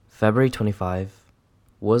February 25.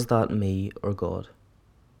 Was that me or God?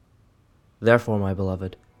 Therefore, my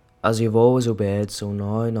beloved, as you have always obeyed, so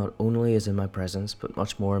now not only as in my presence, but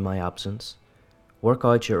much more in my absence, work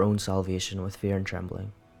out your own salvation with fear and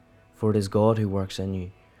trembling. For it is God who works in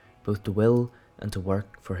you, both to will and to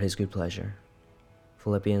work for his good pleasure.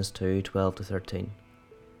 Philippians 2:12-13.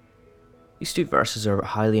 These two verses are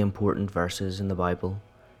highly important verses in the Bible.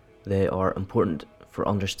 They are important for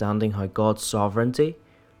understanding how God's sovereignty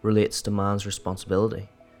relates to man's responsibility.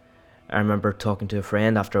 I remember talking to a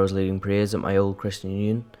friend after I was leading praise at my old Christian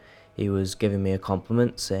Union. He was giving me a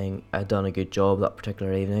compliment, saying I'd done a good job that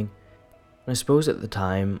particular evening. And I suppose at the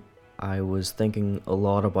time I was thinking a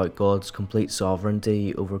lot about God's complete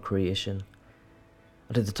sovereignty over creation.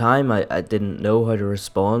 And at the time I didn't know how to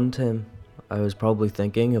respond to him. I was probably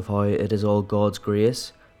thinking of how it is all God's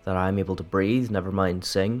grace that I am able to breathe, never mind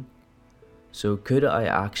sing. So could I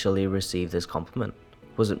actually receive this compliment?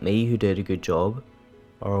 Was it me who did a good job,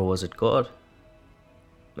 or was it God?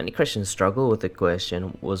 Many Christians struggle with the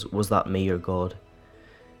question, was that me or God?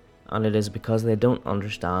 And it is because they don't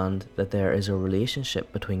understand that there is a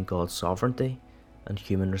relationship between God's sovereignty and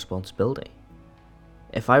human responsibility.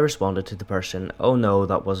 If I responded to the person, oh no,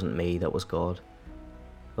 that wasn't me, that was God,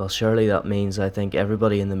 well, surely that means I think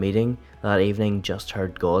everybody in the meeting that evening just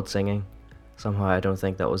heard God singing. Somehow I don't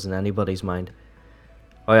think that was in anybody's mind.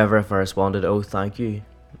 However, if I responded, oh thank you,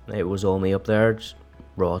 it was all me up there, just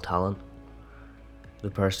raw talent, the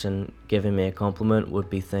person giving me a compliment would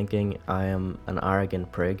be thinking I am an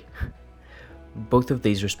arrogant prig. Both of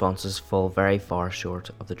these responses fall very far short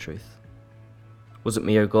of the truth. Was it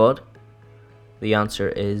me or God? The answer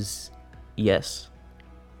is yes.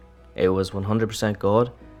 It was 100%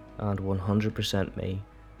 God and 100% me.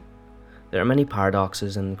 There are many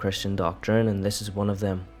paradoxes in Christian doctrine, and this is one of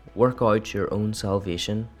them. Work out your own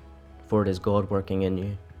salvation, for it is God working in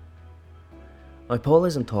you. Now, Paul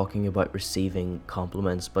isn't talking about receiving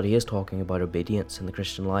compliments, but he is talking about obedience in the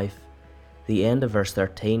Christian life. The end of verse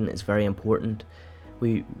 13 is very important.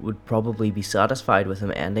 We would probably be satisfied with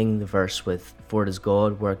him ending the verse with, for it is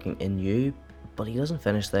God working in you, but he doesn't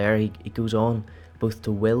finish there. He goes on, both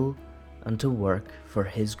to will and to work for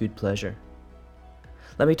his good pleasure.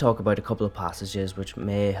 Let me talk about a couple of passages which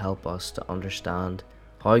may help us to understand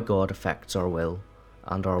how God affects our will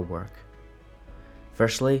and our work.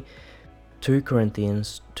 Firstly, 2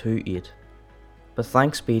 Corinthians 2:8. But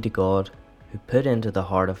thanks be to God, who put into the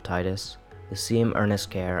heart of Titus the same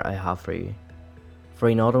earnest care I have for you. For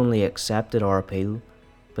he not only accepted our appeal,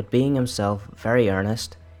 but being himself very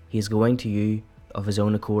earnest, he is going to you of his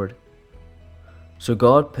own accord. So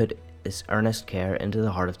God put this earnest care into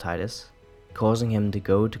the heart of Titus, causing him to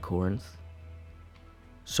go to Corinth.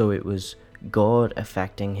 So it was God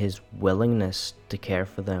affecting his willingness to care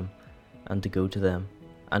for them and to go to them,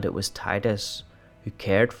 and it was Titus who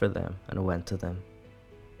cared for them and went to them.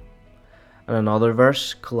 And another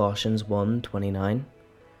verse, Colossians 1:29.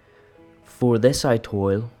 For this I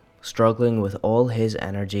toil, struggling with all his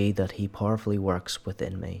energy that he powerfully works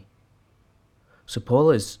within me. So Paul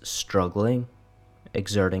is struggling,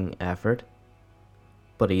 exerting effort,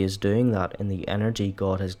 but he is doing that in the energy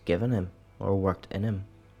God has given him or worked in him.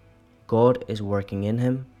 God is working in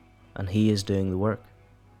him and he is doing the work.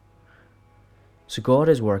 So God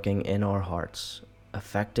is working in our hearts,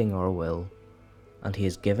 affecting our will, and he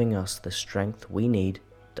is giving us the strength we need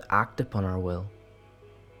to act upon our will.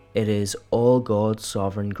 It is all God's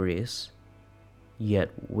sovereign grace,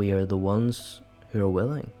 yet we are the ones who are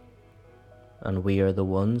willing, and we are the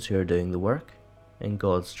ones who are doing the work in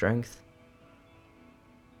God's strength.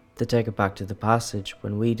 To take it back to the passage,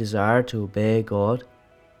 when we desire to obey God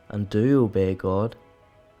and do obey God,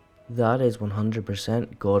 that is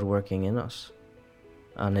 100% God working in us,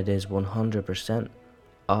 and it is 100%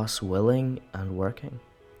 us willing and working.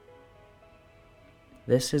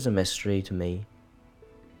 This is a mystery to me,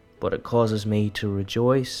 but it causes me to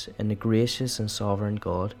rejoice in the gracious and sovereign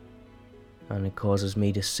God, and it causes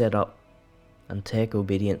me to sit up and take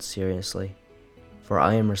obedience seriously, for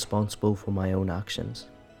I am responsible for my own actions.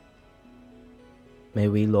 May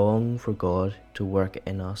we long for God to work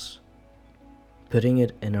in us, putting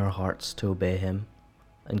it in our hearts to obey him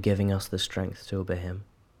and giving us the strength to obey him,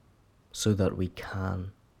 so that we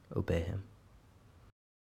can obey him.